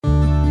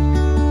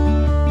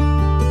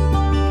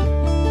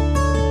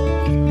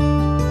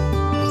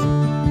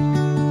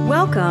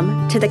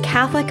Welcome to The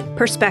Catholic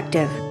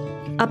Perspective,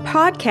 a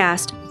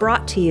podcast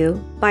brought to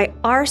you by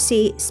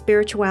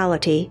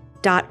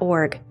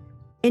rcspirituality.org.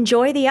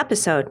 Enjoy the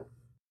episode.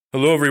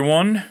 Hello,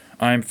 everyone.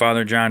 I'm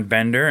Father John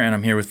Bender, and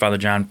I'm here with Father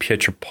John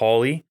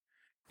Pietropoli.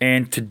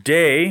 And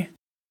today,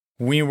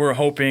 we were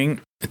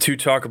hoping to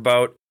talk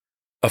about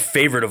a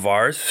favorite of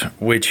ours,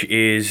 which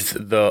is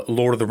the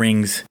Lord of the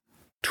Rings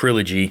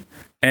trilogy,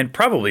 and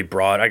probably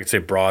I could say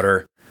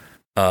broader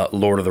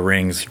Lord of the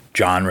Rings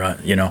genre,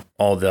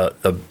 all the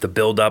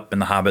build-up and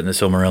the Hobbit and the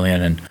Silmarillion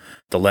and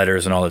the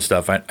letters and all that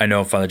stuff. I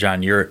know, Father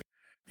John, you're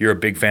a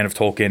big fan of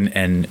Tolkien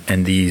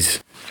and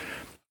these,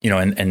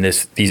 and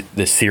this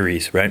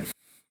series, right?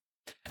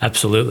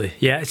 Absolutely.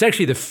 Yeah, it's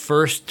actually the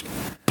first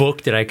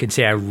book that I can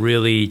say I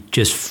really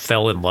just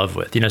fell in love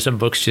with. Some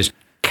books just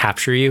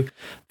capture you.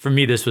 For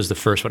me, this was the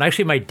first one.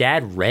 Actually, my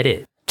dad read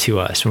it to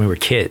us when we were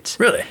kids.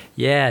 Really?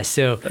 Yeah,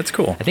 so that's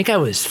cool. I think I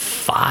was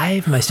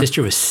 5, my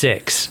sister was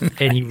 6, Nice.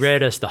 And he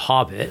read us The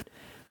Hobbit,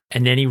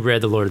 and then he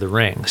read The Lord of the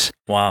Rings.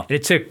 Wow. And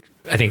it took,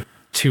 I think,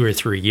 2 or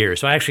 3 years.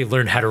 So I actually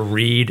learned how to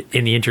read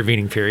in the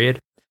intervening period.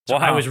 So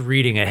wow. I was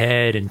reading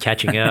ahead and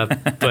catching up,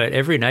 but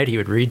every night he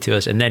would read to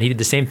us. And then he did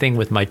the same thing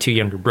with my 2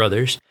 younger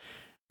brothers,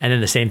 and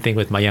then the same thing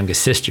with my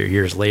youngest sister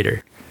years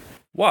later.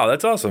 Wow,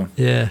 that's awesome.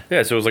 Yeah.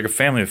 Yeah, so it was like a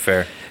family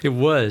affair. It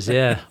was,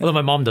 yeah. Although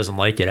my mom doesn't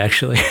like it,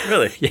 actually.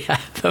 Really?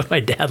 Yeah, but my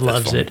dad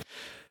loves it.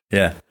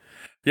 Yeah.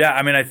 Yeah,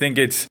 I mean, I think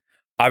it's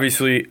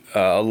obviously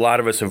a lot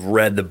of us have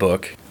read the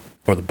book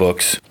or the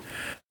books,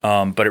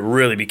 but it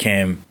really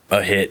became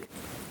a hit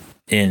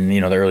in, the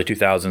early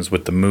 2000s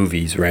with the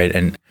movies, right?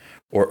 And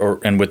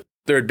with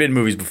there had been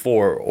movies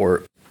before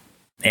or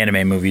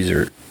anime movies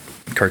or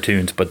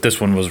cartoons, but this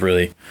one was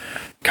really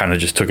kind of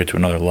just took it to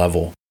another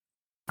level.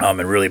 And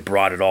really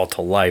brought it all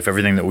to life.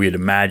 Everything that we had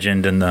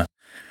imagined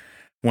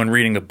when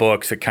reading the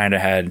books, it kind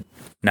of had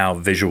now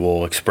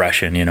visual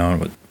expression,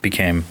 and it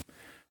became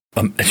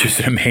it's just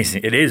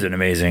it is an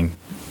amazing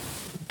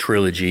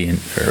trilogy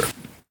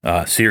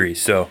or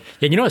series. So,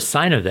 yeah, a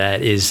sign of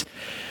that is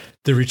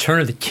The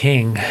Return of the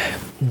King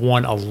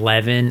won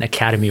 11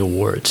 Academy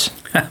Awards.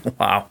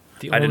 Wow.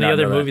 The only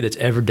other movie that's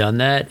ever done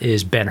that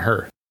is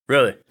Ben-Hur.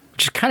 Really?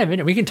 Which is kind of,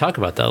 we can talk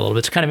about that a little bit.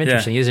 It's kind of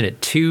interesting, isn't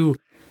it? Two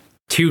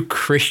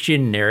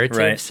Christian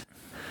narratives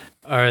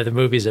are the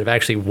movies that have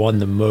actually won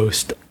the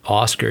most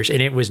Oscars.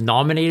 And it was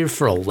nominated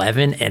for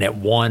 11 and it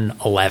won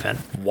 11.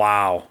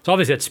 Wow. So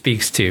obviously that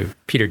speaks to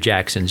Peter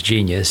Jackson's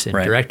genius in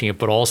directing it,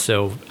 but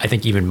also I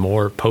think even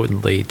more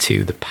potently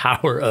to the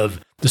power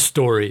of the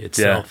story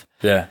itself.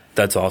 Yeah,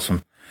 that's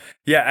awesome.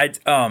 Yeah, we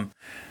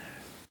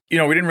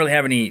didn't really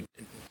have any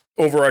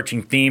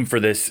overarching theme for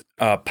this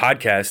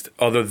podcast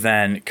other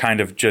than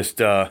kind of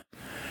just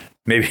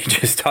maybe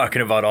just talking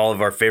about all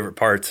of our favorite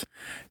parts,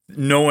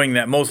 knowing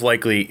that most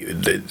likely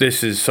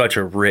this is such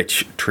a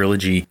rich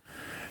trilogy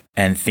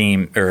and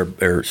theme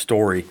or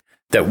story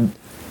that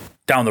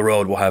down the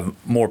road we'll have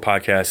more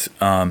podcasts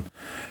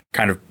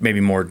kind of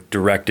maybe more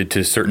directed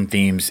to certain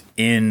themes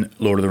in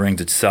Lord of the Rings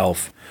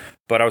itself.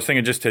 But I was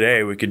thinking just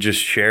today we could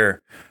just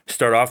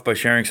start off by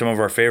sharing some of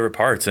our favorite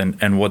parts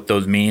and what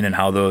those mean and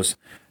how those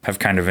have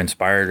kind of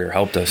inspired or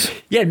helped us.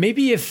 Yeah,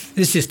 maybe if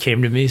this just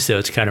came to me, so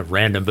it's kind of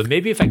random, but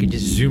maybe if I could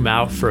just zoom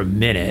out for a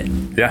minute.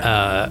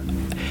 Yeah.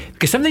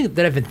 Because something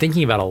that I've been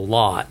thinking about a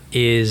lot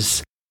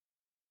is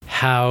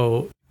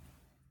how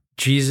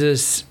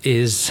Jesus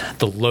is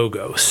the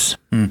Logos.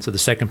 So the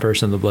second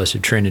person of the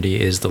Blessed Trinity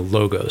is the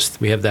Logos.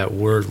 We have that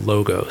word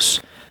Logos.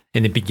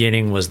 In the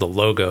beginning was the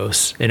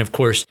Logos. And of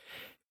course,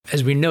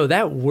 as we know,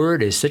 that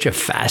word is such a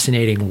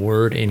fascinating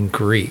word in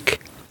Greek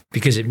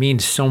because it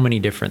means so many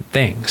different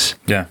things.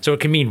 Yeah. So it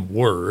can mean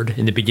word.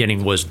 In the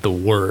beginning was the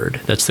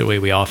Word. That's the way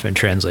we often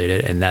translate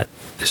it, and that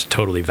is a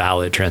totally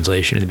valid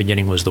translation. In the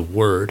beginning was the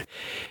Word.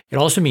 It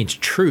also means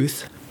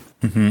truth,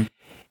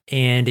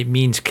 and it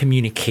means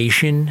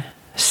communication,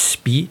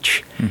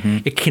 speech.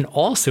 It can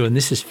also, and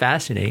this is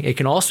fascinating, it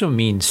can also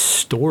mean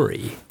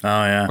story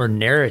or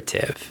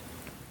narrative.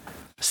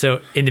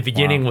 So in the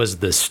beginning was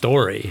the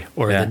story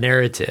or the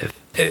narrative,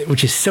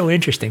 which is so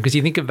interesting because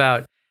you think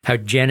about how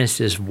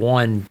Genesis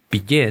 1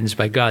 begins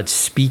by God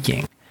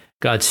speaking.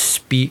 God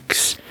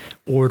speaks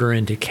order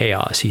into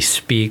chaos. He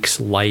speaks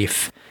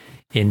life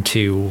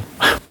into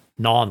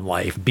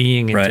non-life,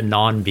 being into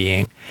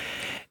non-being.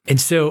 And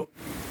so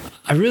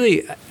I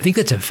think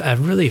that's a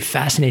really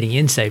fascinating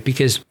insight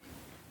because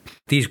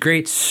these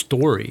great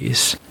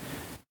stories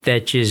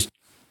that just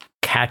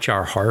catch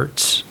our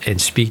hearts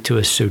and speak to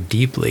us so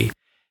deeply,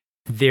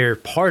 they're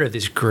part of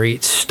this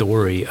great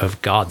story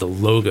of God, the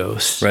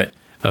Logos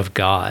of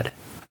God.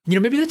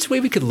 Maybe that's the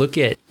way we could look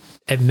at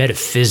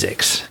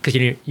metaphysics, because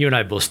you and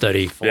I both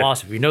study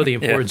philosophy. We know the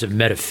importance of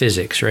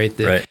metaphysics, right?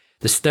 The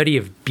study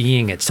of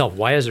being itself.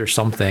 Why is there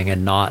something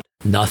and not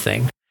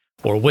nothing?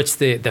 Or what's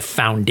the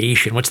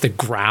foundation? What's the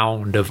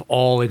ground of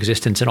all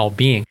existence and all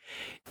being?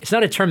 It's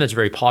not a term that's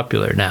very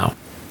popular now,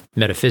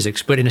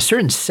 metaphysics, but in a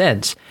certain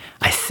sense,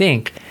 I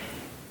think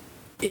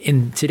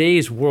in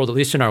today's world, at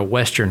least in our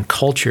Western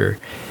culture,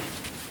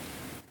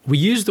 we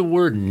use the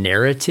word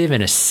narrative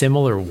in a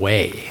similar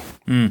way.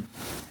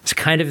 It's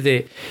kind of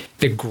the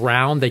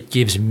ground that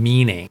gives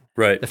meaning,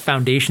 Right. the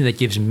foundation that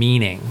gives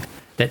meaning,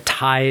 that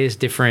ties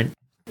different,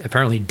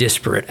 apparently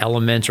disparate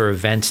elements or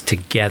events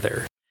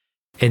together.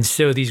 And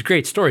so these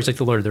great stories like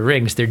The Lord of the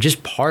Rings, they're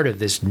just part of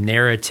this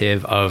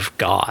narrative of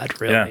God,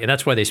 really. Yeah. And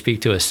that's why they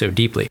speak to us so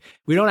deeply.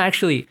 We don't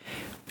actually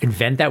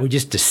invent that. We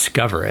just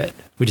discover it.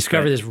 We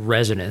discover this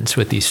resonance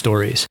with these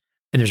stories.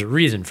 And there's a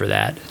reason for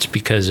that. It's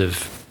because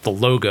of the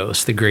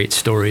Logos, the great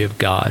story of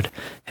God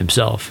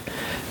himself,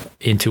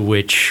 into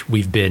which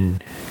we've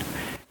been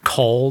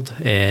called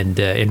and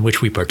in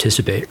which we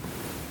participate.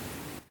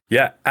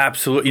 Yeah,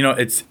 absolutely.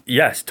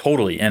 Yes,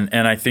 totally. And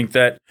I think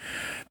that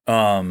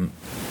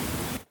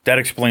that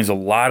explains a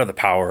lot of the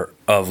power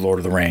of Lord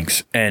of the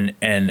Rings. And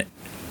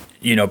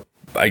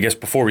I guess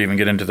before we even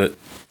get into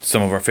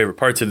some of our favorite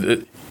parts of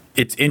it,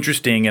 it's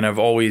interesting, and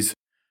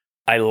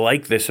I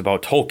like this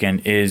about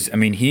Tolkien is,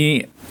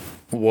 he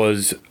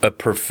was a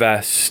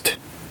professed,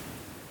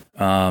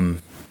 I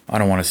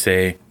don't want to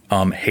say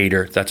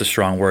hater, that's a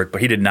strong word,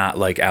 but he did not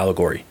like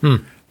allegory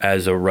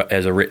as a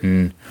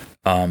written,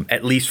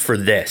 at least for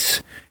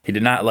this. He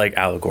did not like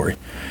allegory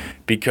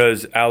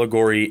because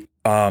allegory,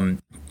 in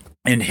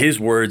his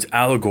words,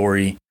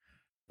 allegory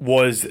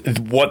was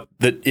what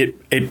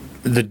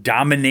the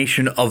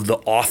domination of the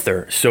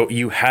author. So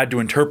you had to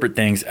interpret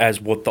things as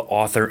what the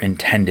author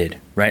intended,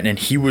 right? And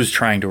he was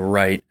trying to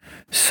write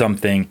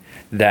something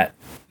that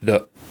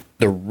the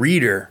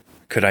reader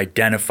could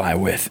identify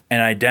with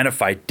and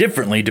identify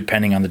differently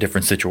depending on the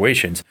different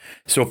situations.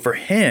 So for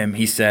him,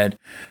 he said,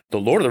 The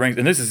Lord of the Rings,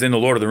 and this is in The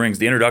Lord of the Rings,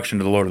 the introduction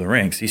to The Lord of the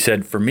Rings, he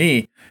said, for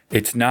me,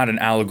 it's not an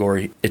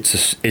allegory,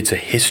 it's a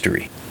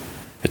history.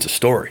 It's a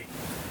story.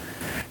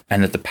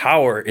 And that the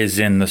power is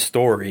in the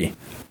story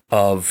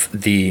of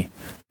the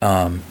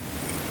of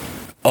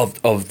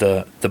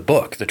the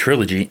book, the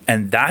trilogy,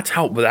 and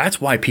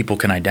that's why people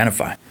can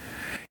identify,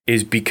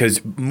 is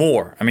because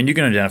more. You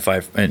can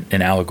identify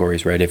in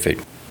allegories, right?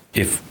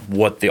 If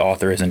what the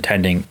author is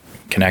intending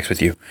connects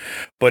with you,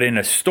 but in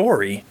a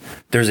story,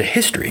 there's a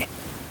history,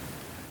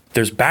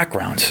 there's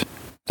backgrounds,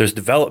 there's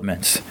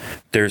developments,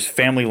 there's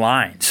family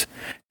lines,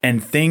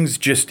 and things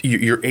just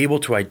you're able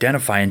to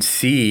identify and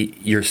see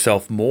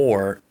yourself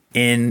more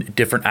in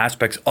different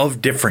aspects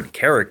of different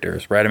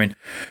characters, right?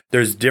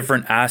 There's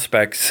different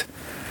aspects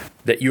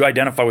that you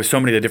identify with so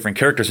many of the different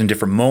characters in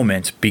different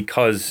moments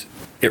because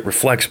it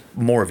reflects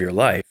more of your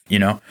life,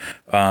 and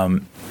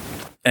I'm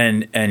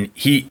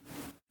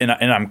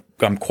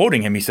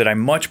quoting him. He said, "I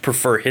much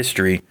prefer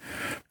history,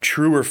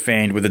 true or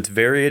feigned, with its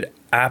varied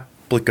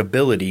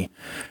applicability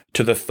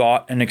to the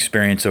thought and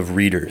experience of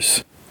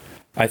readers.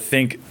 I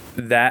think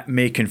that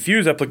may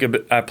confuse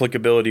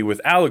applicability with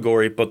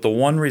allegory, but the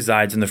one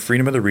resides in the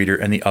freedom of the reader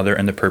and the other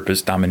in the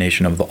purpose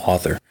domination of the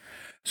author."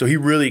 So he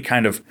really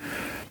kind of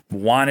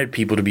wanted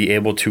people to be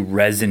able to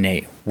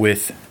resonate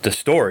with the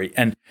story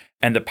and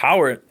the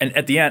power. And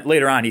at the end,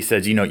 later on, he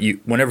says,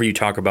 whenever you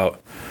talk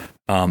about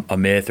a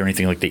myth or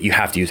anything like that, you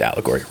have to use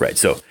allegory, right?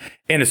 So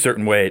in a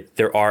certain way,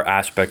 there are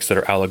aspects that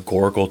are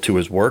allegorical to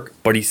his work,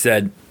 but he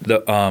said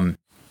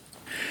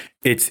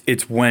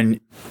it's when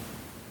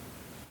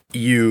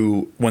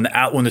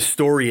the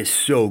story is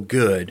so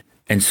good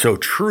and so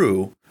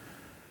true,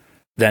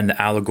 then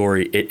the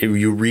allegory,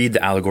 you read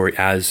the allegory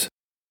as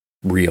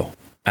real,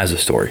 as a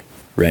story,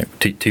 right?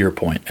 To your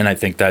point. And I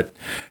think that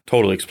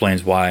totally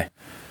explains why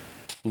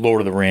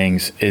Lord of the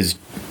Rings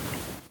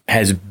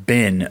has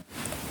been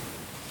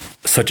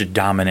such a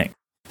dominant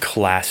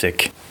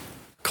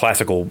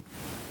classical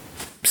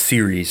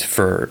series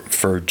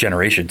for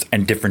generations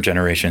and different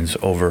generations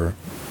over,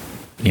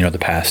 the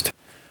past,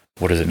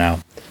 what is it now?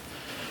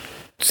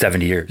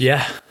 70 years.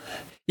 Yeah.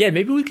 Yeah,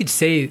 maybe we could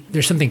say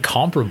there's something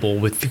comparable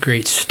with the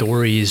great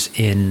stories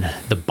in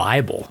the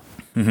Bible.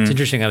 Mm-hmm. It's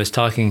interesting. I was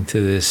talking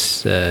to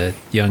this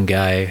young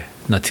guy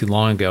not too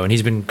long ago, and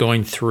he's been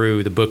going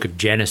through the book of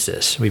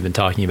Genesis. We've been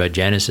talking about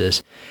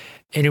Genesis.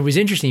 And it was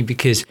interesting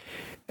because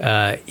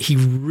he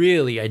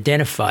really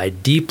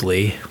identified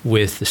deeply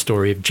with the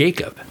story of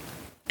Jacob.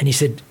 And he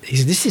said,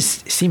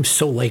 this seems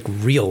so like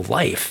real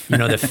life,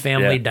 the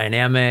family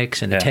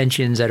dynamics and the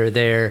tensions that are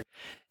there.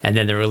 And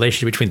then the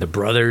relationship between the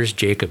brothers,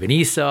 Jacob and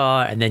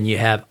Esau. And then you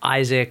have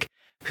Isaac,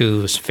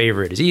 whose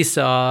favorite is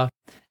Esau.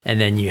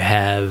 And then you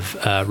have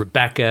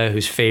Rebecca,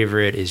 whose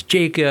favorite is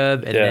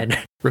Jacob. And then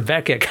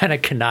Rebecca kind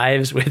of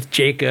connives with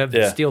Jacob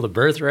to steal the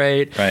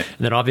birthright. Right. And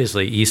then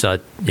obviously Esau,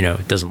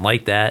 doesn't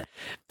like that.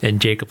 And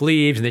Jacob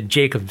leaves. And then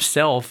Jacob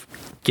himself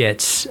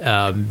gets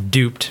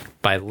duped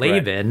by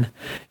Laban. Right.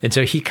 And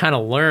so he kind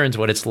of learns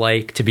what it's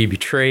like to be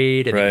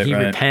betrayed. And then he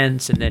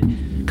repents and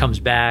then comes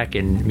back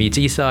and meets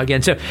Esau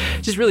again. So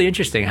it's just really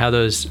interesting how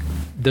those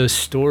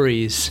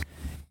stories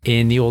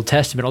in the Old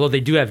Testament, although they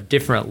do have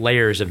different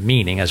layers of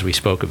meaning, as we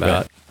spoke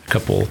about a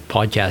couple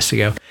podcasts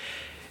ago,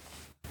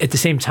 at the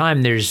same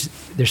time, there's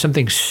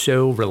something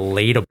so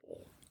relatable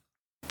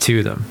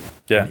to them,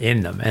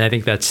 in them. And I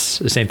think that's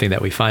the same thing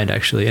that we find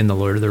actually in The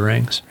Lord of the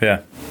Rings.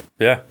 Yeah.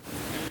 Yeah.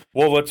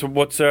 Well, we'll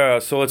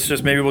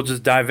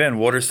just dive in.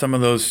 What are some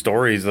of those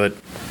stories that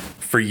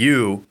for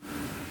you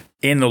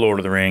in the Lord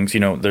of the Rings, you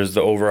know, there's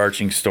the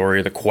overarching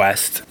story, the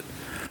quest.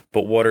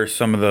 But what are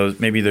some of those?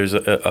 Maybe there's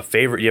a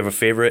favorite. You have a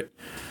favorite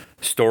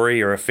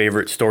story or a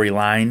favorite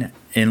storyline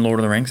in Lord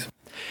of the Rings?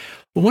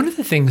 Well, one of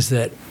the things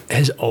that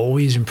has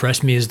always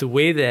impressed me is the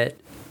way that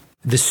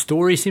the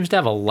story seems to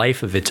have a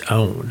life of its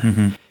own.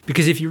 Mm-hmm.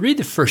 Because if you read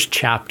the first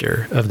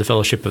chapter of The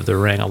Fellowship of the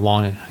Ring, A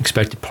Long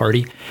Expected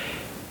Party,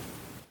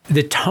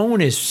 the tone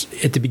is,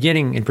 at the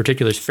beginning in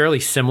particular, is fairly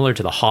similar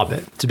to The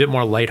Hobbit. It's a bit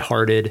more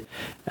lighthearted.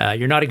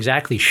 You're not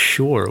exactly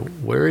sure,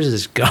 where is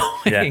this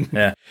going?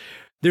 Yeah.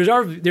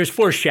 There's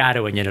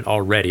foreshadowing in it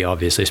already,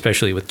 obviously,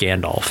 especially with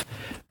Gandalf.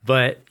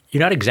 But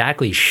you're not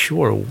exactly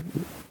sure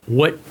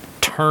what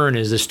turn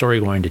is this story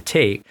going to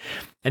take.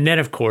 And then,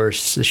 of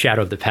course, The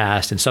Shadow of the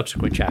Past and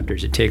subsequent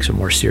chapters, it takes a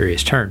more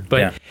serious turn.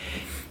 But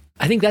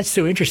I think that's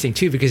so interesting,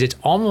 too, because it's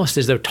almost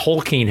as though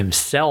Tolkien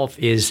himself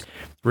is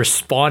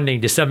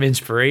responding to some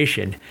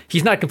inspiration.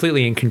 He's not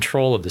completely in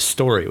control of the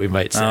story, we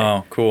might say.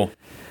 Oh, cool.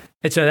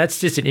 And so that's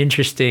just an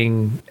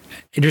interesting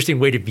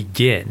way to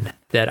begin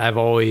that I've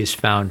always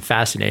found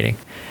fascinating.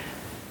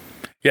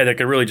 Yeah, that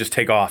could really just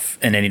take off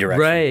in any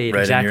direction. Right,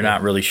 exactly. And you're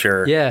not really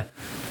sure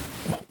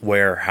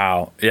where,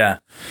 how. Yeah.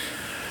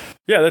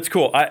 Yeah, that's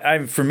cool.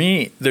 For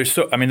me, there's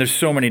so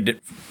many,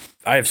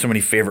 I have so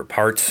many favorite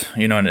parts,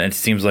 you know, and it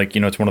seems like,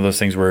 you know, it's one of those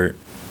things where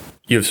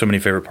you have so many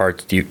favorite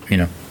parts, you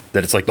know,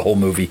 that it's like the whole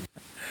movie.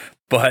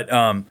 But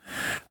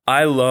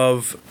I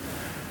love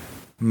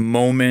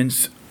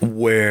moments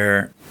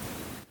where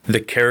the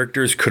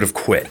characters could have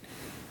quit,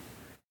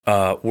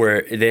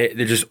 where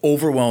they're just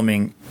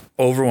overwhelming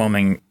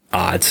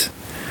odds,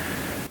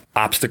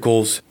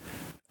 obstacles,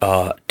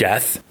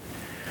 death,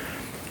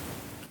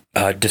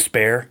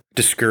 despair,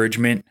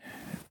 discouragement.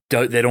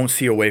 They don't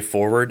see a way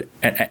forward,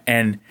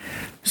 and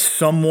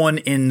someone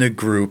in the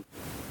group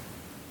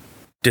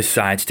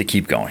decides to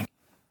keep going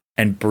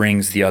and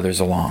brings the others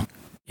along,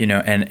 you know,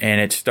 and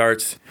it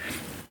starts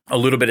a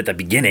little bit at the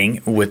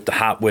beginning with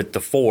the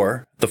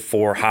four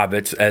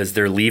hobbits as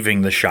they're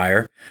leaving the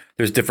Shire.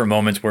 There's different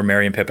moments where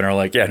Merry and Pippin are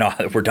like, yeah, no,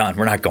 we're done.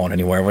 We're not going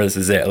anywhere. This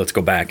is it. Let's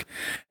go back.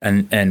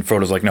 And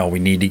Frodo's like, no, we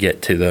need to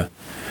get to the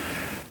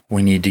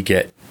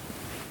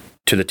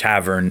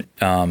tavern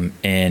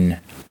in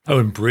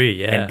Bree,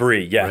 yeah. And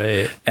Bree, yeah.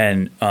 Right.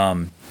 And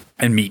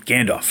meet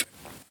Gandalf.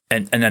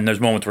 And then there's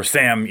moments where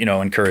Sam, you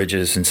know,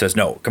 encourages and says,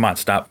 no, come on,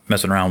 stop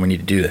messing around. We need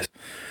to do this.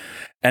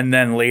 And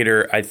then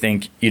later, I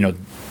think, you know,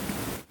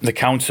 the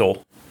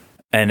council,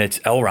 and it's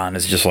Elrond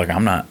is just like,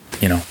 I'm not,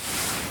 you know,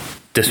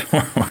 this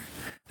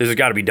has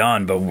got to be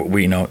done, but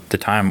we, you know, the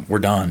time we're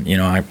done, you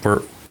know,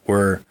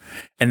 we're,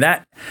 and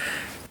that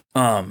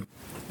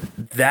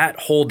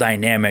whole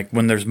dynamic,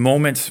 when there's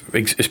moments,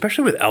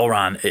 especially with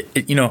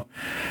Elrond, you know,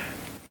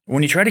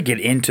 when you try to get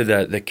into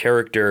the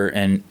character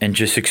and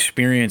just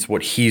experience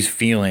what he's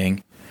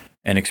feeling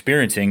and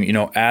experiencing, you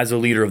know, as a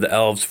leader of the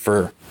elves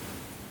for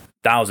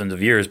thousands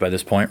of years by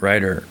this point,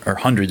 right? Or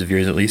hundreds of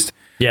years at least.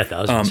 Yeah,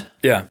 thousands.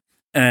 Yeah.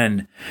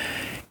 And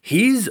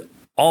he's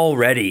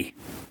already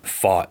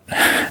fought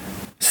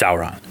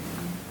Sauron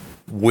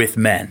with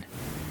men.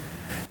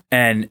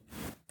 And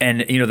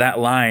you know, that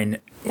line,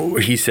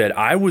 he said,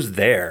 I was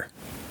there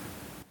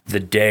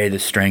the day the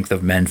strength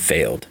of men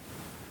failed.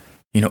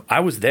 You know, I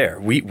was there.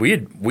 We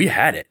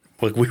had it.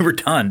 Like, we were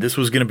done. This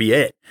was going to be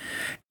it.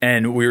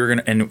 And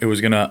it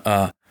was going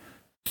to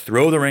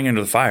throw the ring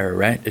into the fire,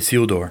 right?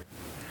 Isildur.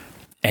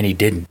 And he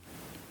didn't.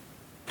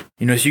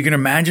 You know, so you can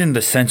imagine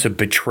the sense of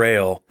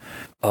betrayal,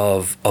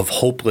 of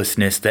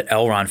hopelessness that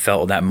Elrond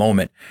felt at that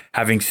moment,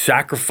 having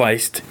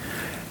sacrificed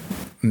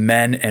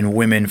men and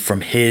women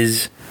from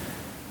his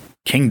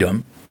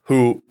kingdom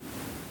who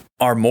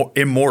are more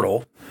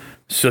immortal,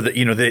 so that,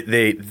 you know,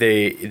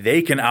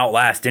 they can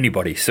outlast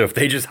anybody. So if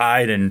they just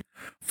hide and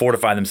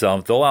fortify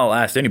themselves, they'll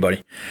outlast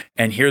anybody.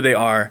 And here they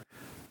are,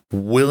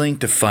 willing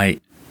to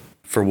fight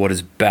for what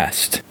is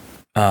best,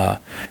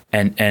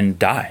 and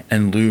die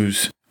and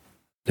lose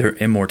their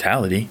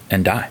immortality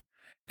and die.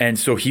 And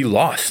so he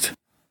lost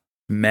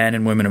men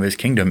and women of his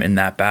kingdom in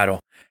that battle.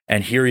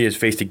 And here he is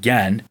faced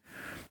again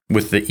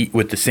with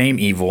the same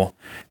evil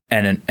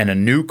and a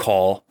new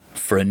call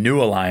for a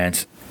new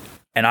alliance,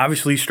 and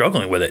obviously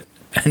struggling with it.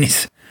 And he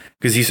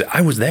said,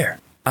 I was there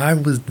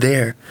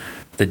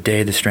the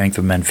day the strength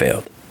of men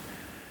failed.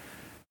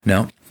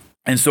 No.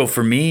 And so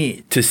for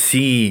me to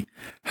see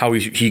how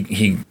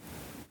he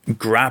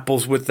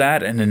grapples with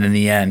that, and then in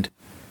the end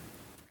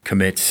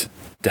commits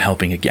to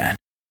helping again,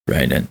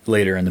 right? And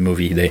later in the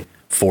movie, they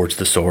forge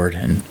the sword,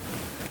 and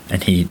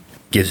he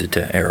gives it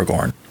to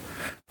Aragorn,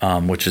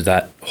 which is,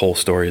 that whole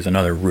story is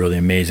another really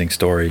amazing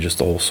story, just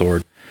the whole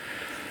sword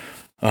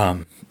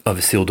of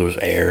Isildur's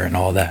heir and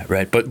all that,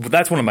 right? But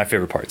that's one of my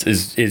favorite parts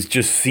is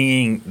just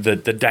seeing the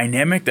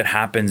dynamic that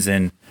happens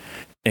in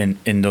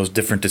those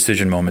different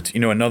decision moments. You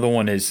know, another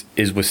one is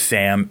with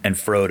Sam and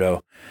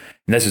Frodo,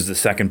 and this is the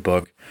second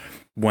book,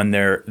 when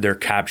they're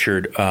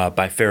captured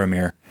by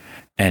Faramir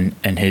and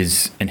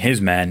his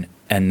men,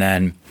 and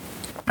then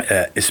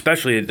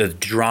especially the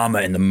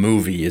drama in the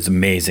movie is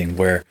amazing,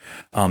 where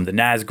the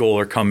Nazgul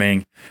are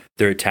coming,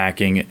 they're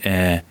attacking,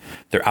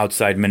 they're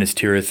outside Minas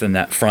Tirith in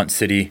that front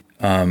city,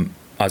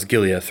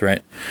 Osgiliath,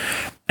 right?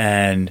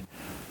 And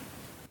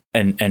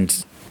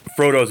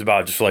Frodo's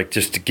about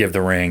just to give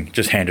the ring,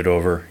 just hand it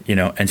over,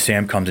 and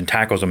Sam comes and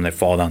tackles them and they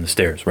fall down the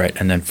stairs, right?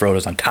 And then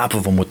Frodo's on top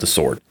of them with the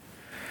sword.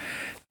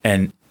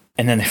 And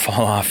then they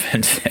fall off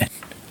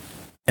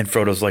and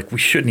Frodo's like, we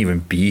shouldn't even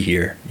be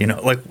here.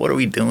 What are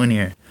we doing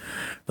here?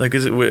 Like,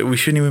 we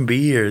shouldn't even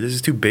be here. This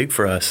is too big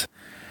for us.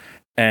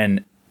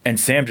 And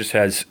Sam just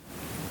has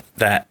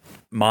that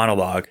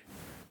monologue,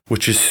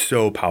 which is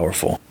so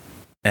powerful.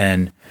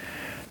 And,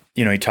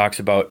 he talks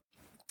about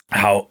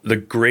how the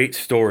great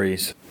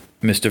stories,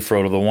 Mr.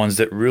 Frodo, the ones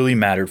that really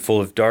mattered,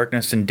 full of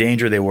darkness and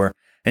danger they were.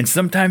 And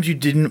sometimes you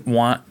didn't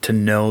want to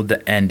know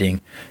the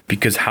ending,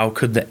 because how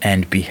could the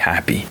end be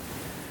happy?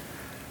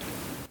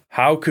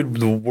 How could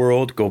the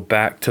world go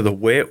back to the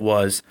way it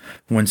was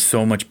when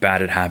so much bad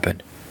had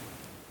happened?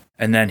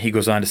 And then he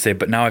goes on to say,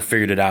 but now I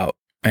figured it out.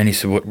 And he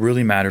said, what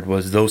really mattered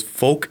was those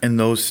folk in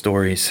those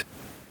stories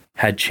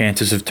had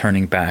chances of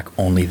turning back,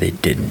 only they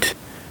didn't.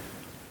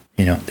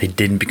 They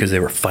didn't because they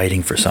were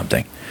fighting for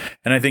something.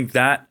 And I think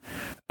that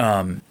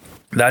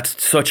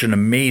that's such an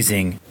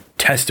amazing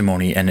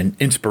testimony and an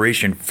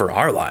inspiration for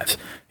our lives.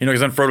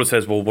 Because then Frodo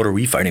says, well, what are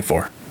we fighting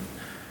for?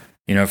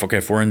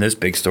 If we're in this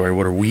big story,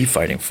 what are we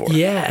fighting for?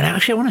 Yeah, and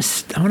actually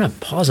I want to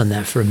pause on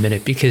that for a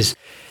minute, because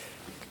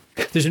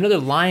there's another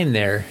line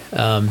there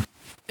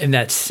in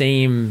that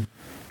same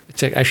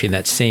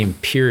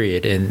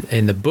period.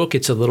 In the book,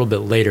 it's a little bit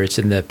later. It's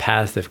in the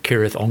Path of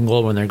Cirith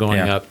Ungol when they're going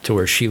up to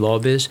where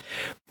Shelob is.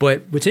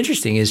 But what's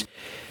interesting is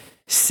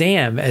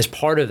Sam, as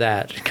part of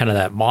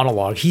that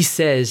monologue, he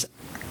says,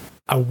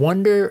 I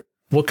wonder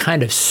what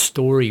kind of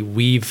story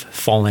we've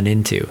fallen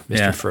into,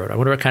 Mr. Frodo. I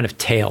wonder what kind of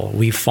tale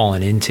we've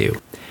fallen into.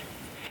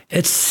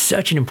 It's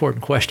such an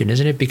important question,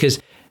 isn't it?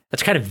 Because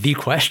that's kind of the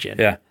question.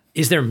 Yeah.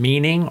 Is there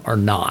meaning or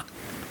not?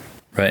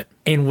 Right.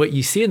 And what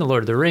you see in The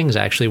Lord of the Rings,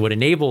 actually, what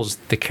enables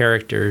the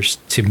characters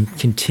to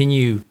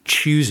continue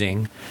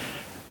choosing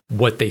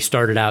what they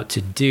started out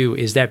to do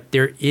is that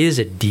there is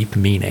a deep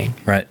meaning.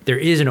 Right. There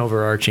is an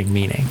overarching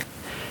meaning.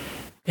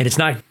 And it's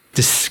not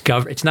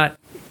discovered, it's not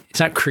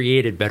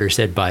created, better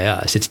said, by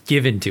us. It's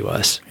given to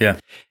us. Yeah.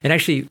 And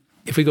actually,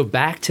 if we go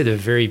back to the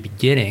very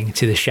beginning,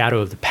 to the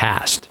Shadow of the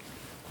Past,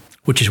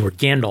 which is where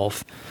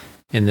Gandalf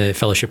in the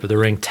Fellowship of the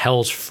Ring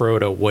tells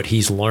Frodo what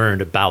he's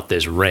learned about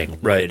this ring.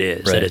 Right. It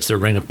is. Right. That it's the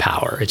ring of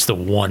power. It's the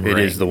one ring.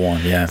 It is the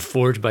one, yeah.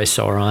 Forged by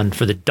Sauron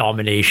for the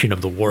domination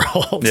of the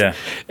world. Yeah.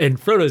 And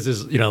Frodo's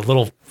this,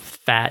 little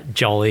fat,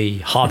 jolly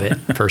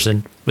hobbit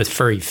person with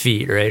furry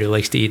feet, right? Who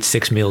likes to eat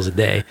 6 meals a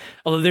day.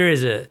 Although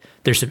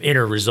there's some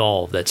inner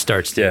resolve that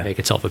starts to make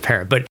itself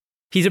apparent. But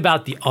he's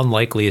about the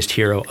unlikeliest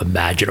hero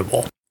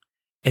imaginable.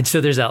 And so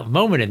there's that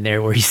moment in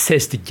there where he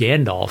says to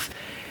Gandalf,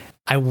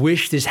 I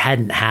wish this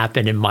hadn't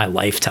happened in my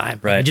lifetime.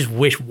 Right. I just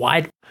wish,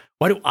 why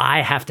do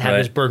I have to have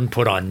this burden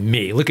put on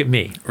me? Look at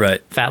me.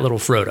 Right. Fat little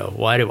Frodo.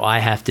 Why do I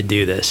have to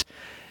do this?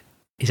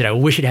 He said, I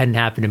wish it hadn't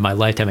happened in my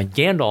lifetime. And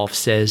Gandalf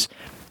says,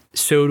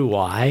 so do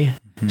I.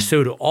 Mm-hmm.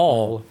 So do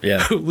all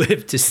who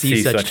live to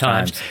see such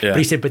times. Yeah. But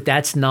he said, but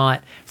that's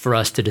not for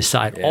us to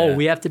decide. Yeah. All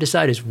we have to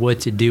decide is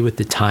what to do with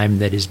the time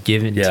that is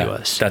given to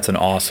us. That's an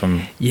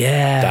awesome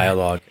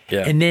dialogue.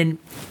 Yeah. And then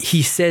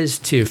he says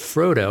to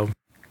Frodo,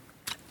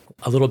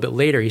 a little bit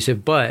later, he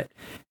said, but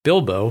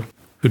Bilbo,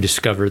 who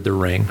discovered the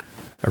ring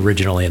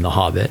originally in The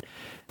Hobbit,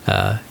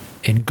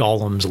 in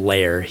Gollum's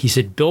lair, he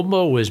said,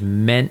 Bilbo was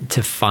meant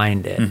to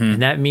find it. Mm-hmm.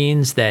 And that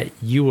means that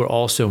you were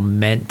also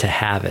meant to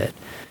have it.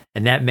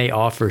 And that may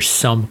offer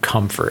some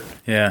comfort.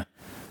 Yeah.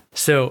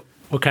 So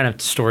what kind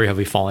of story have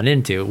we fallen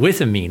into?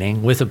 With a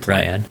meaning, with a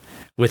plan,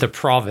 with a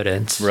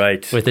providence,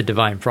 with a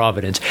divine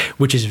providence,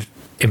 which is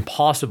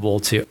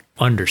impossible to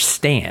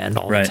understand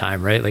all the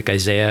time, right? Like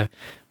Isaiah,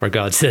 where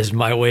God says,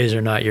 my ways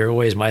are not your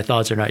ways, my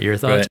thoughts are not your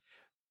thoughts. Right.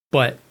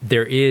 But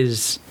there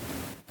is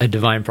a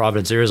divine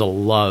providence. There is a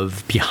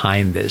love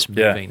behind this,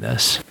 moving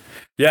this.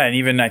 Yeah, and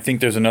even I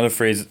think there's another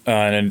phrase,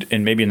 and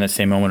maybe in the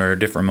same moment or a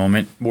different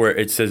moment, where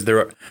it says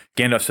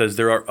Gandalf says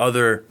there are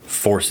other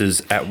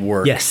forces at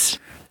work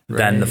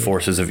than the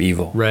forces of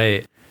evil.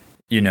 Right.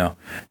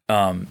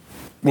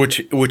 Which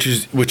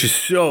is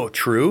so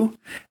true,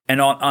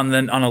 and on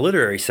a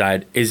literary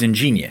side is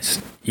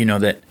ingenious.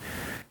 That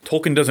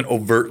Tolkien doesn't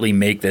overtly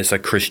make this a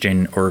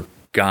Christian or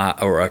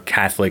God or a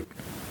Catholic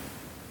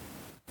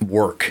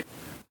work,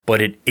 but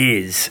it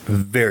is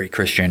very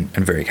Christian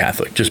and very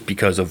Catholic, just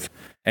because of,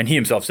 and he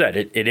himself said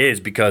it is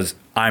because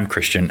I'm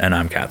Christian and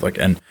I'm Catholic,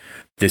 and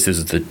this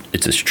is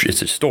it's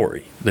a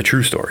story, the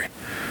true story.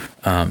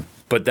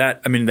 But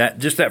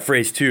that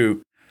phrase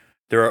too,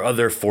 there are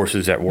other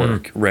forces at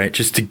work, right?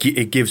 Just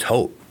it gives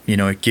hope.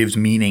 It gives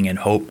meaning and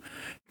hope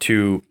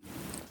to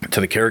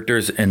the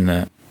characters in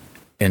the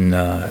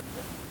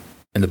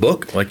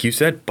book, like you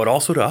said, but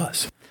also to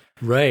us.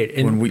 Right.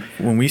 And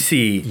when we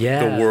see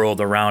the world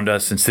around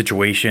us and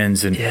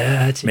situations and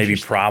maybe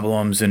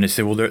problems, and they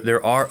say, well,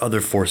 there are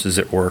other forces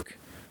at work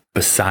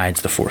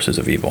besides the forces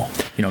of evil,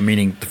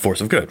 meaning the force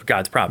of good,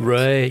 God's providence.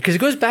 Right. Because it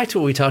goes back to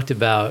what we talked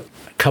about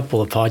a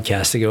couple of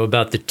podcasts ago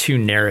about the two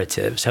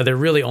narratives, how there are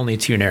really only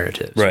two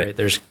narratives. Right.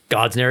 There's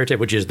God's narrative,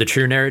 which is the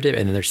true narrative,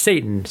 and then there's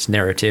Satan's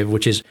narrative,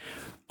 which is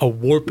a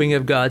warping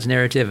of God's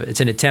narrative. It's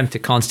an attempt to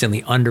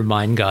constantly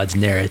undermine God's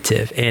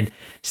narrative. And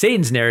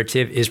Satan's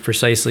narrative is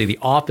precisely the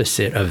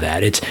opposite of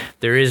that.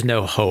 There is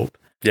no hope.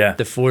 Yeah.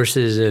 The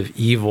forces of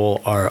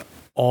evil are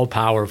all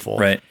powerful.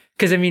 Right.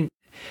 Because,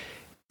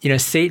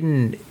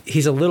 Satan,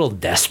 he's a little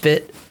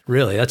despot,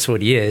 really. That's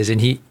what he is. And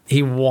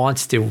he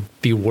wants to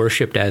be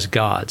worshipped as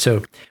God.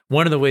 So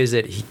one of the ways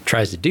that he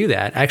tries to do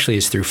that actually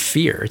is through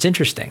fear. It's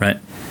interesting. Right.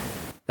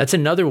 That's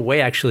another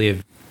way, actually,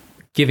 of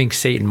giving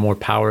Satan more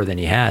power than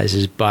he has,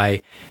 is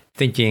by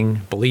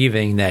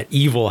believing that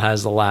evil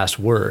has the last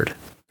word.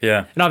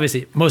 Yeah. And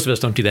obviously, most of us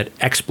don't do that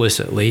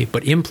explicitly,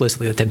 but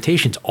implicitly, the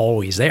temptation's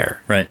always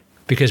there. Right.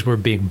 Because we're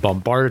being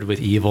bombarded with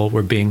evil.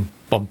 We're being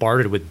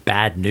bombarded with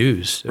bad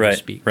news, so to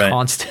speak,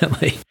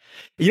 constantly.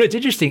 It's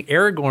interesting.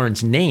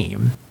 Aragorn's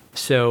name,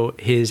 so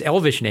his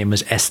elvish name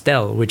was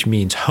Estel, which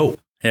means hope.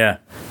 Yeah.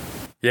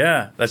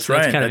 Yeah, that's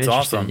right. That's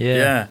awesome.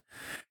 Yeah.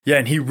 Yeah,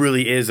 and he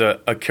really is a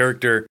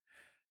character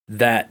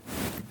that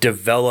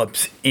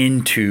develops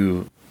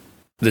into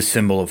the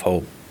symbol of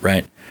hope,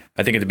 right?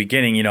 I think at the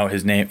beginning,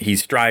 his name,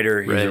 he's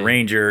Strider, he's a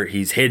ranger,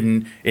 he's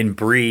hidden. In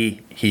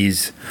Bree,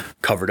 he's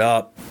covered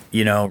up,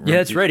 Yeah,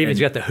 that's right. Even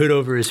he's got the hood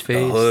over his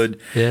face. The hood.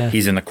 Yeah.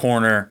 He's in the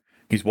corner.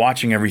 He's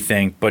watching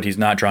everything, but he's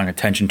not drawing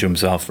attention to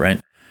himself,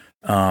 right?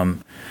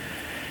 And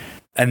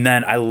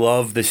then I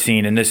love the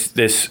scene, and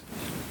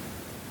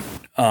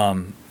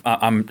I'm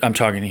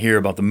talking here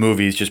about the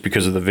movies just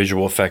because of the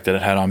visual effect that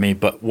it had on me.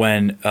 But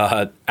when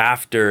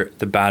after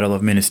the Battle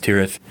of Minas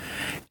Tirith,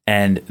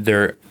 and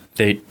they're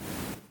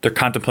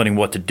contemplating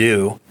what to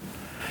do,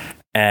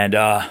 and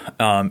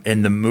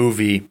in the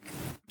movie,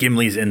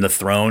 Gimli's in the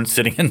throne,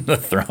 sitting in the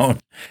throne,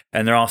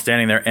 and they're all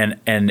standing there, and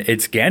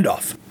it's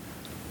Gandalf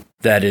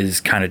that is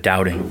kind of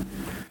doubting,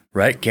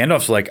 right?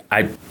 Gandalf's like,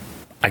 I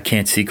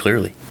can't see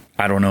clearly.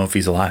 I don't know if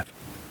he's alive.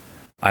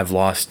 I've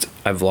lost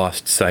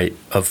sight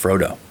of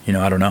Frodo.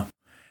 I don't know.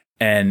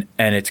 And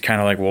it's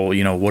kind of like, well,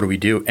 what do we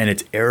do? And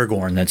it's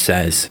Aragorn that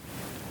says,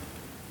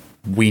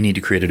 we need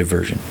to create a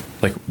diversion.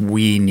 Like,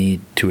 we need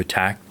to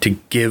attack to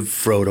give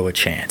Frodo a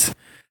chance.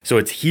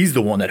 So he's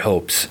the one that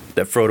hopes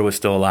that Frodo is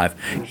still alive.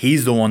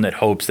 He's the one that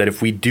hopes that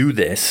if we do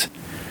this,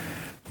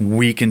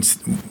 we can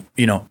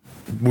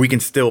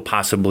still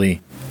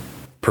possibly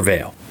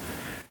prevail.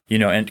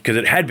 And because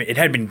it had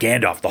been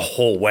Gandalf the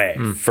whole way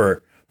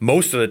for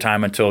most of the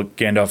time until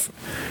Gandalf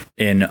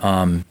in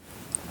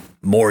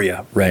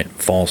Moria, right,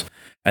 falls.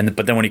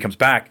 But then when he comes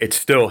back, it's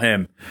still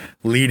him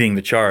leading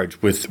the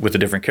charge with the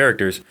different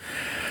characters.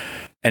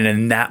 And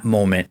in that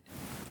moment,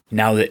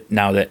 now that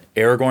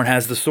Aragorn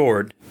has the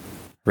sword,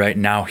 right,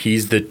 now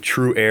he's the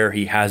true heir.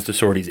 He has the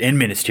sword. He's in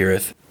Minas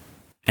Tirith,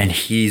 and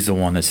he's the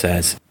one that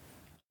says,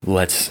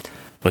 "Let's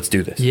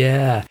do this."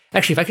 Yeah.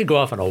 Actually, if I could go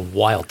off on a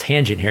wild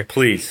tangent here,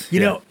 please.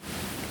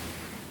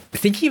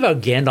 Thinking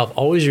about Gandalf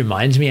always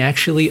reminds me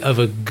actually of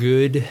a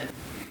good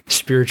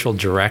spiritual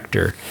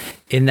director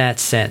in that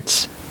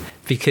sense,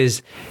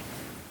 because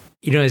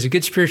as a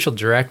good spiritual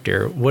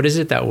director, what is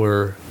it that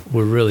we're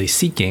really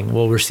seeking?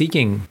 Well, we're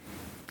seeking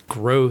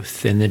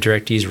growth in the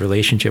directee's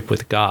relationship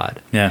with God,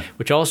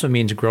 which also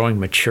means growing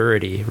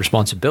maturity,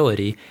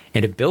 responsibility,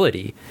 and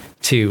ability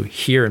to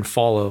hear and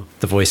follow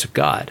the voice of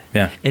God.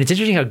 Yeah. And it's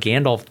interesting how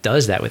Gandalf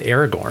does that with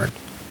Aragorn.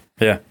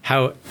 Yeah.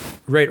 How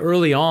right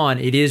early on,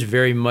 it is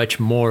very much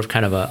more of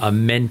kind of a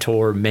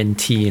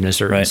mentor-mentee in a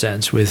certain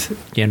sense with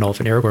Gandalf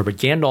and Aragorn. But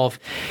Gandalf,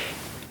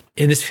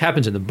 and this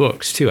happens in the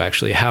books too,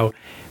 actually, how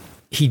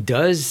he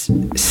does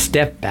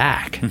step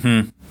back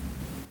and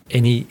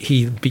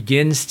he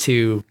begins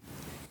to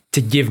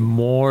give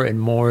more and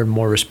more and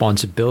more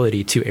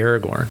responsibility to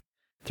Aragorn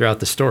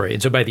throughout the story.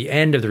 And so by the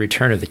end of the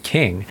Return of the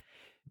King,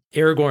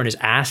 Aragorn is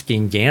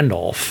asking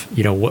Gandalf,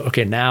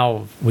 okay,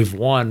 now we've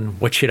won,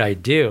 what should I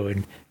do?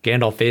 And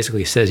Gandalf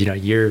basically says,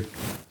 you're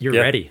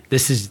ready.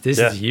 This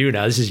is you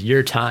now. This is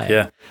your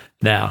time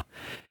now.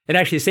 And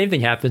actually the same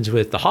thing happens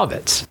with the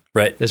hobbits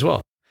as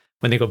well.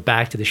 When they go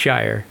back to the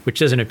Shire, which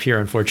doesn't appear,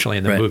 unfortunately,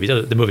 in the movie.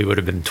 The movie would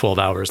have been 12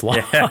 hours long.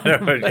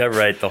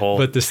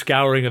 But the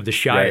scouring of the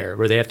Shire,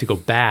 where they have to go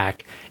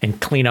back and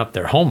clean up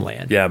their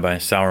homeland. Yeah, by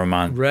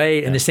Sauron.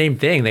 Right. And the same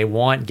thing, they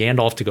want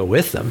Gandalf to go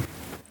with them.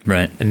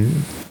 Right. And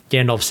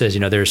Gandalf says,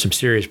 there are some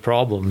serious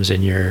problems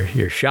in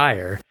your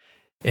Shire.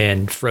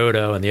 And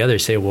Frodo and the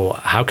others say, well,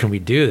 how can we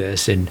do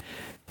this? And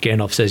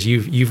Gandalf says,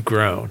 you've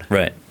grown.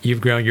 Right.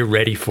 You've grown. You're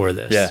ready for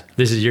this. Yeah.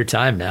 This is your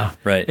time now.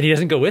 Right. And he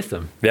doesn't go with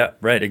them. Yeah,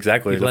 right.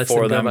 Exactly. The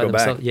four of them go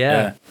back.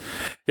 Yeah.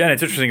 Yeah, and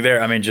it's interesting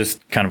there. I mean,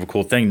 just kind of a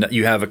cool thing that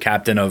you have a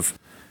captain of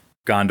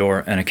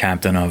Gondor and a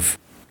captain of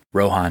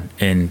Rohan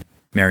in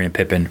Merry and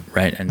Pippin,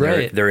 right? And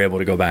they're able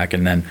to go back,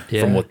 and then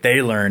from what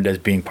they learned as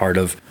being part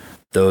of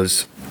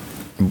those,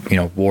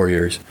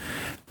 warriors,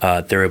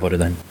 they're able to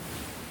then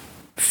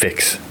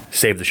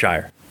save the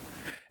Shire.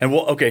 And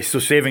so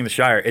saving the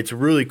Shire, it's a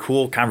really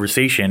cool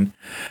conversation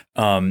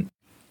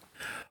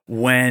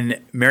when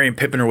Merry and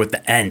Pippin are with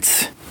the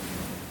Ents,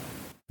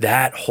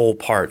 that whole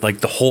part,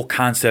 like the whole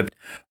concept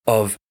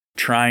of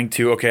trying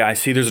to, okay, I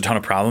see there's a ton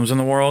of problems in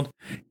the world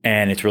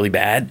and it's really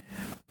bad.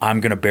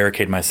 I'm going to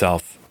barricade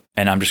myself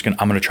and I'm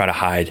going to try to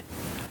hide,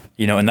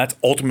 and that's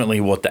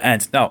ultimately what the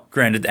Ents, now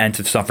granted, the Ents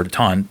have suffered a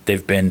ton.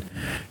 They've been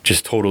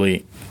just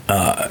totally,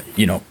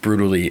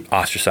 brutally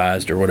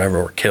ostracized or whatever,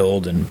 or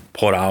killed and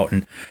put out.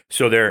 And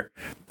so they're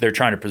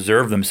trying to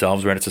preserve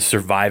themselves, right? It's a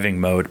surviving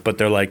mode, but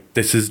they're like,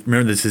 this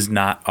is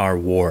not our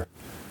war.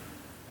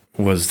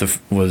 Was the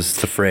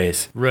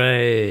phrase.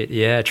 Right.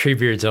 Yeah.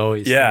 Treebeard's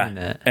always saying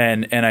that.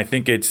 And I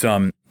think it's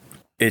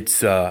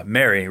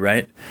Merry,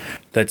 right?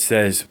 That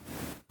says,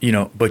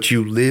 but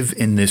you live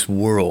in this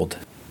world,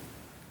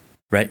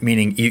 right?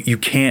 Meaning you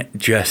can't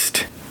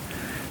just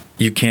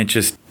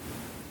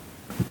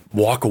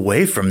walk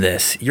away from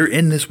this. You're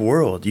in this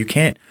world. You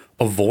can't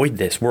avoid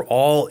this. We're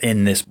all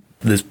in this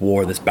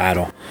war, this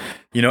battle,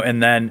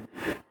 and then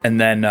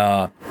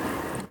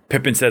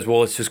Pippin says,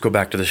 well, let's just go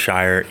back to the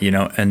Shire,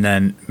 and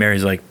then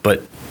Merry's like,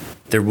 but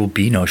there will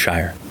be no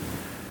Shire.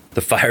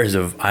 The fires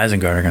of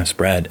Isengard are going to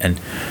spread and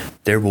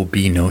there will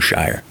be no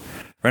Shire.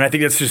 And I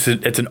think that's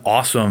it's an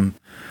awesome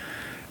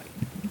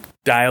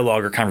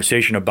dialogue or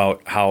conversation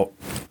about how,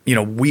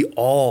 we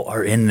all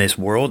are in this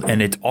world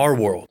and it's our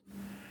world.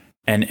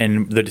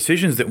 And the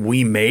decisions that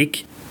we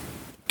make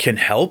can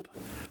help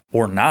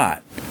or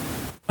not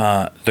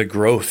the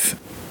growth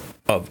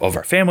of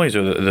our families,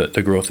 or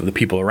the growth of the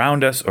people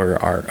around us,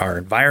 or our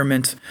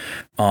environment,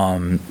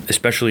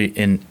 especially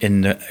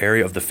in the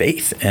area of the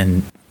faith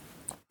and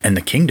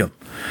the kingdom.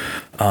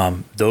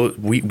 Though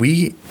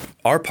we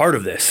are part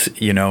of this,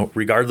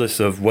 regardless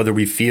of whether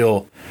we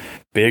feel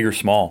big or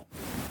small,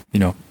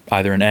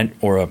 either an Ent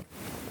or a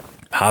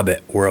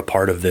Hobbit, we're a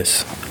part of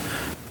this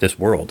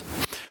world.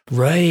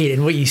 Right.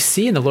 And what you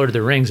see in The Lord of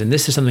the Rings, and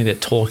this is something that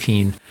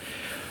Tolkien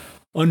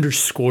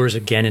underscores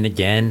again and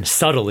again,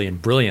 subtly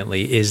and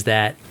brilliantly, is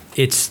that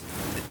it's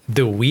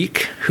the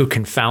weak who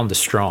confound the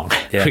strong,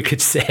 we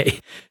could say,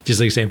 just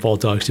like St. Paul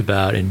talks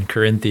about in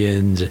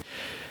Corinthians,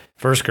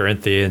 1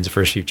 Corinthians, the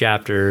first few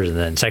chapters, and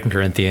then 2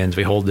 Corinthians.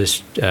 We hold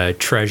this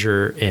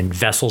treasure in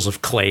vessels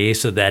of clay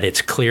so that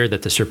it's clear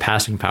that the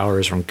surpassing power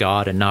is from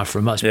God and not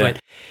from us. But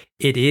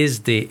it's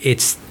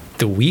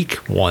the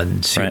weak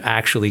ones who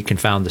actually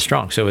confound the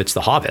strong. So it's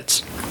the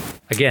hobbits.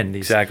 Again,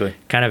 these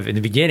kind of in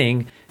the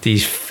beginning,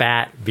 these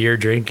fat, beer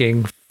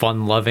drinking,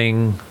 fun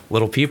loving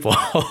little people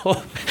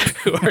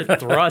who are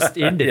thrust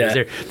into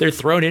this. They're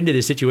thrown into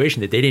this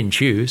situation that they didn't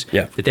choose,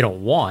 that they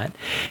don't want.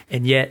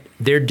 And yet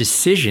their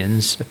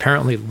decisions,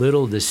 apparently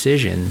little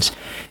decisions,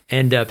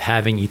 end up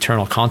having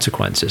eternal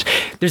consequences.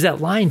 There's that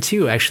line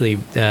too, actually,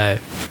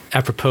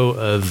 apropos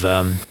of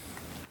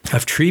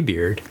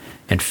Treebeard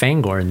and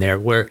Fangorn there,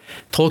 where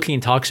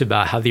Tolkien talks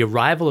about how the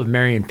arrival of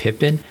Merry and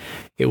Pippin,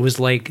 it was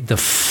like the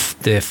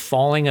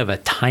falling of a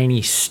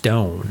tiny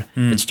stone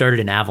that started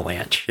an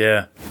avalanche.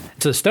 Yeah.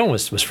 So the stone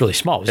was really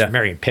small. It was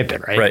Merry and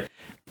Pippin, right? Right.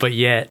 But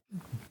yet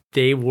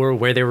they were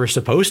where they were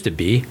supposed to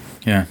be.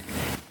 Yeah.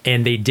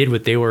 And they did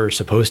what they were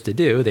supposed to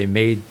do. They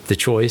made the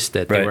choice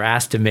that they were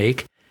asked to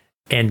make.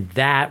 And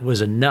that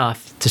was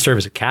enough to serve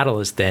as a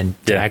catalyst then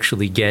to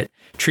actually get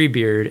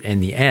Treebeard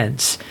and the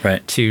Ents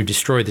to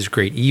destroy this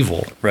great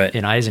evil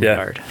in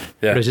Isengard.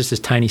 But it was just this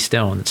tiny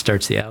stone that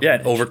starts the avalanche. Yeah,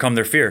 and overcome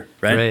their fear,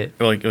 right?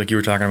 Like you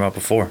were talking about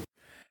before.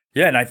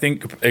 Yeah, and I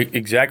think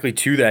exactly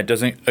to that,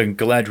 doesn't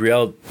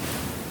Galadriel,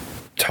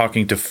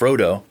 talking to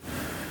Frodo,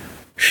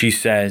 she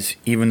says,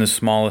 even the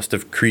smallest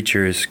of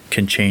creatures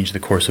can change the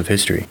course of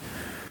history,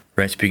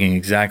 right? Speaking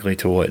exactly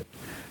to what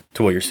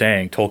you're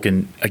saying.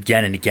 Tolkien,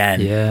 again and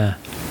again,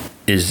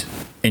 is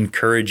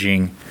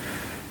encouraging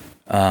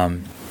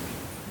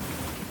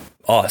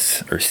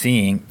us, or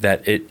seeing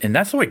that and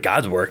that's the way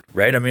God's worked,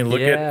 right? I mean, look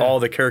at all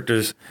the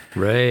characters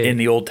in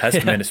the Old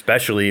Testament,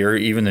 especially, or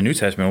even the New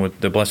Testament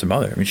with the Blessed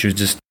Mother. I mean, she was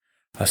just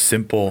a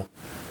simple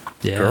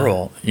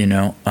girl,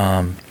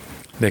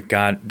 that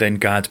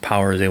God's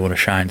power is able to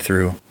shine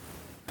through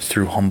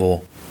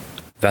humble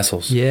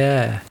vessels.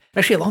 Yeah.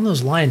 Actually, along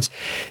those lines,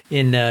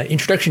 in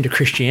Introduction to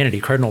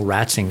Christianity, Cardinal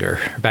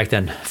Ratzinger, or back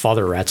then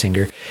Father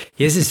Ratzinger,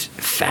 he has this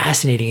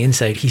fascinating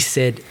insight. He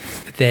said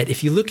that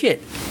if you look at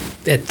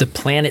the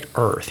planet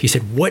Earth, he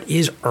said, what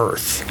is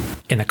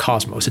Earth in the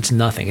cosmos? It's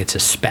nothing. It's a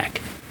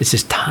speck. It's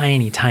this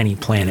tiny, tiny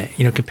planet.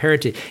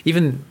 Compared to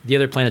even the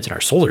other planets in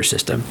our solar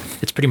system,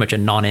 it's pretty much a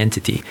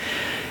non-entity.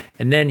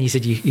 And then he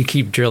said, you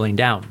keep drilling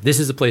down. This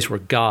is the place where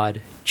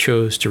God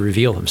chose to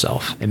reveal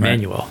himself,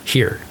 Emmanuel,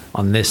 here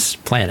on this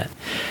planet.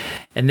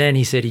 And then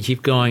he said, you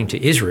keep going to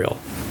Israel.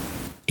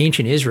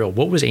 Ancient Israel,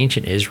 what was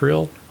ancient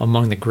Israel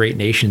among the great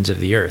nations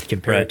of the earth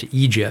compared to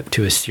Egypt,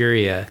 to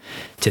Assyria,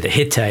 to the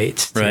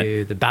Hittites,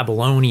 to the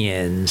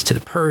Babylonians, to the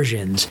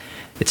Persians?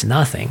 It's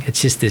nothing.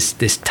 It's just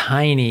this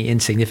tiny,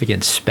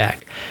 insignificant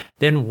speck.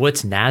 Then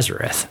what's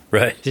Nazareth?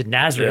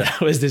 Nazareth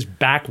was this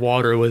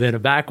backwater within a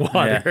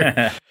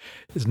backwater.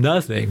 It's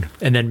nothing.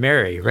 And then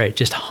Mary,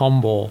 just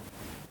humble,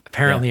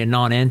 apparently a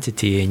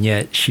non-entity, and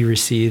yet she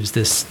receives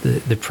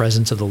the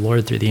presence of the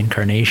Lord through the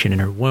incarnation in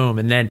her womb.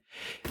 And then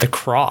the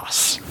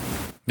cross.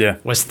 Yeah.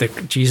 What's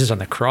Jesus on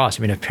the cross?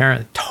 I mean,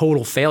 apparent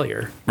total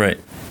failure. Right.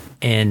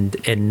 And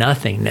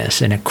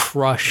nothingness, and a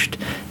crushed,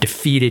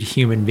 defeated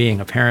human being,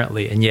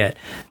 apparently. And yet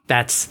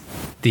that's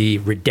the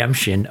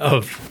redemption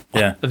of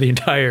the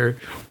entire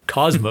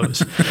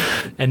cosmos.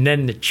 And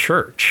then the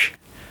church.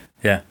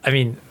 Yeah. I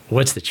mean,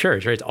 what's the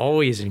church, right? It's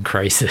always in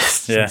crisis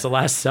since the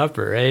Last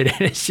Supper, right?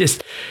 And it's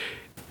just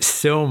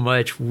so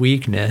much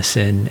weakness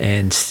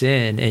and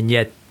sin. And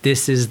yet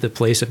this is the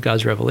place of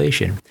God's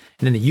revelation. And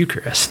then the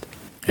Eucharist,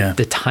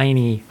 the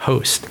tiny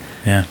host,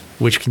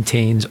 which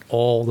contains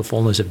all the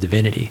fullness of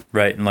divinity.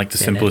 Right. And like the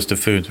simplest of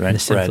foods, right?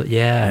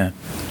 Yeah.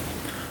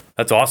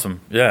 That's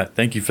awesome. Yeah.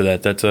 Thank you for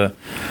that. That's a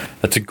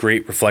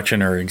great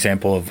reflection or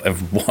example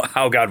of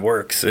how God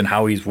works and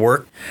how he's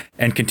worked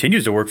and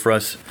continues to work for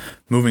us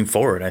moving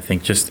forward. I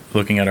think just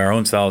looking at our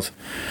own selves,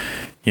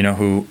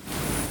 who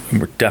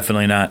we're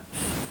definitely not,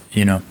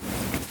 we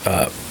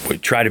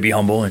try to be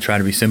humble and try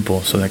to be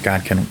simple so that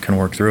God can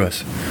work through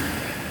us.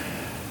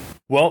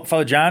 Well,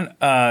 Father John,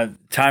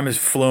 time has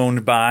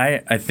flown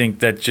by. I think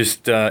that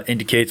just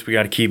indicates we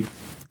got to keep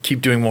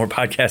doing more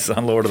podcasts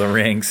on Lord of the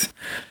Rings.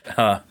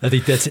 I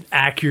think that's an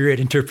accurate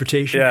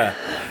interpretation. Yeah.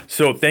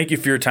 So thank you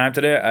for your time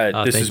today.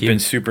 This has been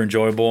super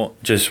enjoyable,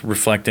 just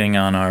reflecting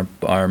on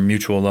our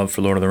mutual love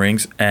for Lord of the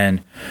Rings.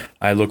 And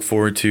I look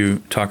forward to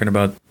talking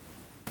about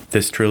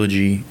this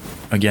trilogy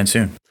again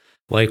soon.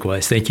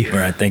 Likewise. Thank you. All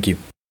right. Thank you.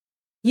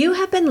 You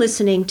have been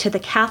listening to The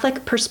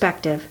Catholic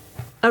Perspective,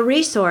 a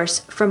resource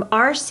from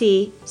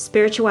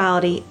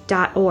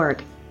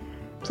rcspirituality.org.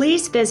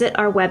 Please visit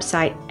our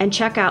website and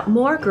check out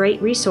more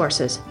great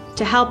resources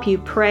to help you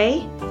pray,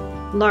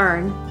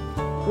 learn,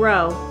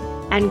 grow,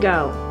 and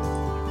go.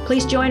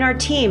 Please join our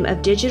team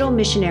of digital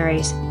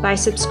missionaries by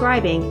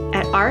subscribing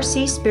at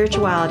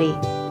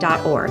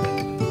rcspirituality.org.